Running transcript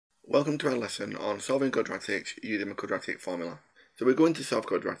Welcome to our lesson on solving quadratics using a quadratic formula. So we're going to solve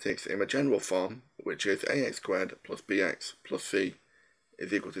quadratics in a general form, which is ax squared plus bx plus c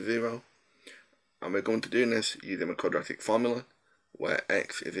is equal to 0. And we're going to do this using a quadratic formula, where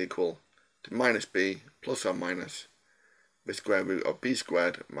x is equal to minus b plus or minus the square root of b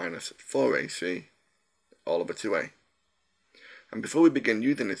squared minus 4ac all over 2a. And before we begin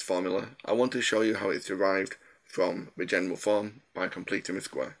using this formula, I want to show you how it's derived from the general form by completing the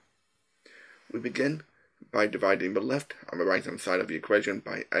square. We begin by dividing the left and the right hand side of the equation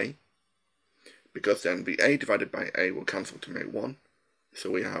by a, because then the a divided by a will cancel to make 1.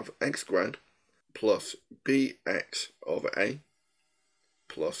 So we have x squared plus bx over a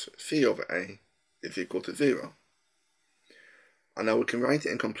plus c over a is equal to 0. And now we can write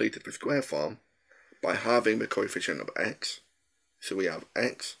it in completed the square form by halving the coefficient of x. So we have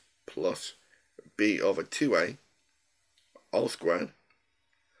x plus b over 2a all squared.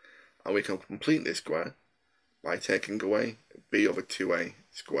 And we can complete this square by taking away b over 2a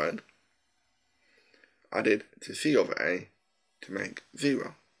squared added to c over a to make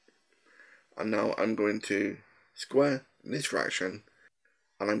 0. And now I'm going to square this fraction,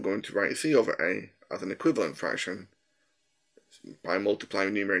 and I'm going to write c over a as an equivalent fraction by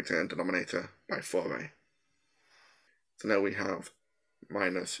multiplying numerator and denominator by 4a. So now we have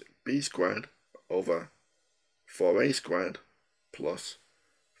minus b squared over 4a squared plus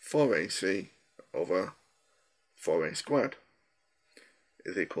 4ac over 4a squared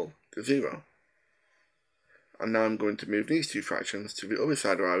is equal to 0. And now I'm going to move these two fractions to the other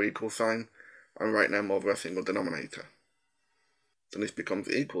side of our equal sign and write them over a single denominator. So this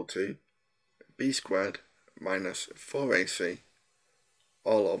becomes equal to b squared minus 4ac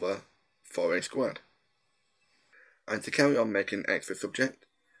all over 4a squared. And to carry on making x the subject,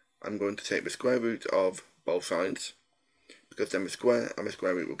 I'm going to take the square root of both sides, because then the square and the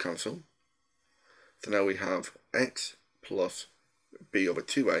square root will cancel. So now we have x plus b over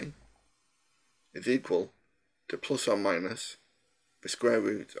 2a is equal to plus or minus the square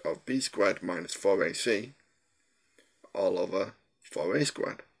root of b squared minus 4ac all over 4a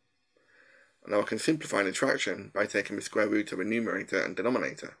squared. And now I can simplify this fraction by taking the square root of the numerator and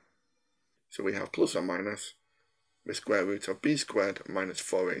denominator. So we have plus or minus the square root of b squared minus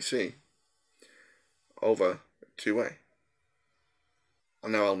 4ac over 2a.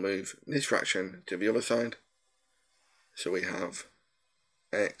 And now I'll move this fraction to the other side. So we have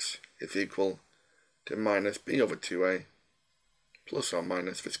x is equal to minus b over 2a plus or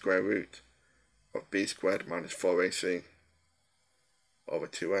minus the square root of b squared minus 4ac over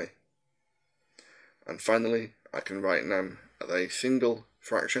 2a. And finally, I can write them as a single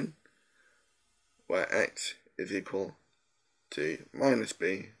fraction, where x is equal to minus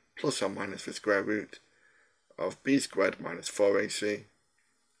b plus or minus the square root of b squared minus 4ac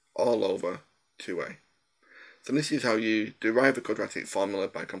all over 2a. So this is how you derive a quadratic formula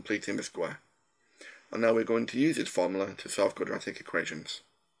by completing the square. And now we're going to use this formula to solve quadratic equations.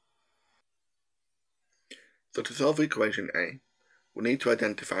 So to solve equation A, we need to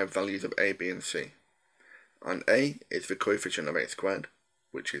identify values of a, b and c. And a is the coefficient of x squared,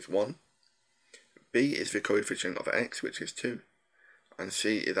 which is 1. b is the coefficient of x, which is 2. And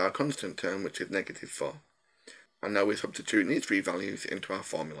c is our constant term, which is negative 4. And now we substitute these three values into our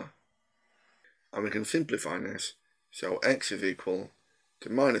formula. And we can simplify this, so x is equal to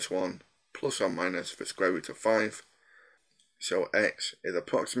minus 1 plus or minus the square root of 5. So x is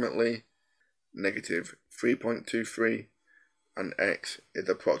approximately negative 3.23 and x is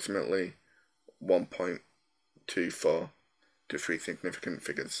approximately 1.24 to three significant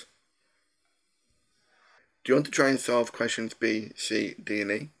figures. Do you want to try and solve questions B, C, D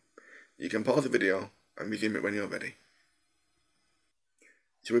and E? You can pause the video and resume it when you're ready.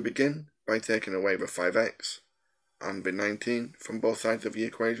 So we begin by taking away the 5x and the 19 from both sides of the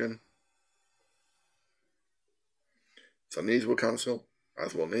equation. So these will cancel,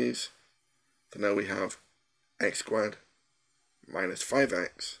 as will these. So now we have x squared minus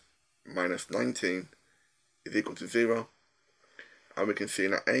 5x minus 19 is equal to 0. And we can see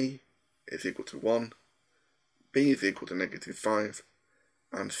that a is equal to 1, b is equal to negative 5,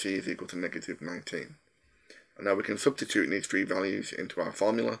 and c is equal to negative 19. And now we can substitute these three values into our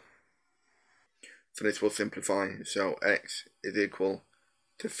formula. So this will simplify, so x is equal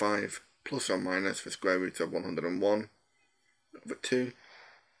to 5 plus or minus the square root of 101 over 2.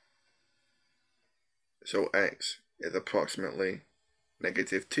 So x is approximately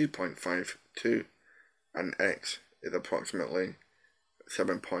negative 2.52 and x is approximately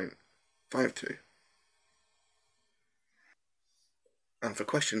 7.52. And for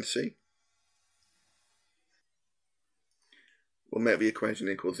question C, we'll make the equation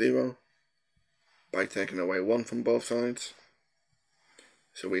equal 0 by taking away 1 from both sides.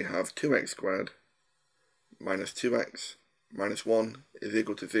 So we have 2x squared minus 2x minus 1 is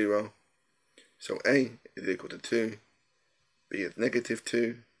equal to 0. So a is equal to 2, b is negative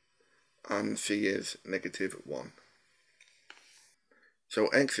 2, and c is negative 1. So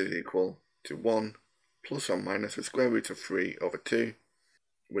x is equal to 1 plus or minus the square root of 3 over 2,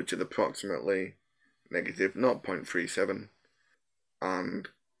 which is approximately negative 0.37 and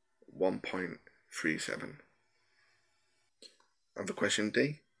 1.37. And for question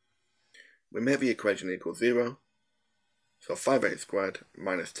D, we make the equation equal 0, so 5x squared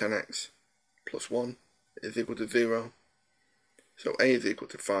minus 10x plus 1 is equal to 0. So a is equal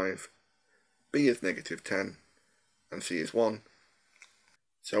to 5, b is negative 10, and c is 1.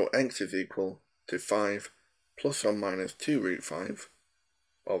 So x is equal to 5 plus or minus 2 root 5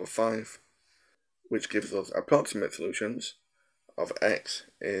 over 5, which gives us approximate solutions of x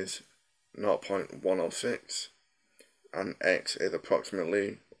is 0.106 and x is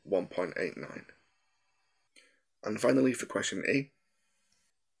approximately 1.89. And finally for question E,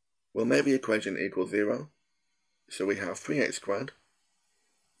 we'll make the equation equal 0, so we have 3x squared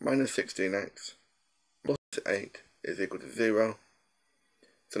minus 16x plus 8 is equal to 0.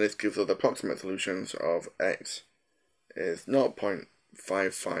 So this gives us approximate solutions of x is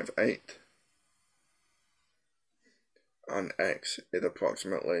 0.558 and x is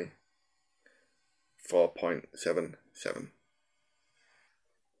approximately 4.77.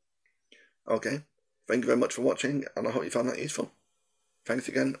 Okay, thank you very much for watching, and I hope you found that useful. Thanks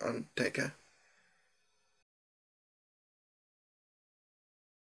again, and take care.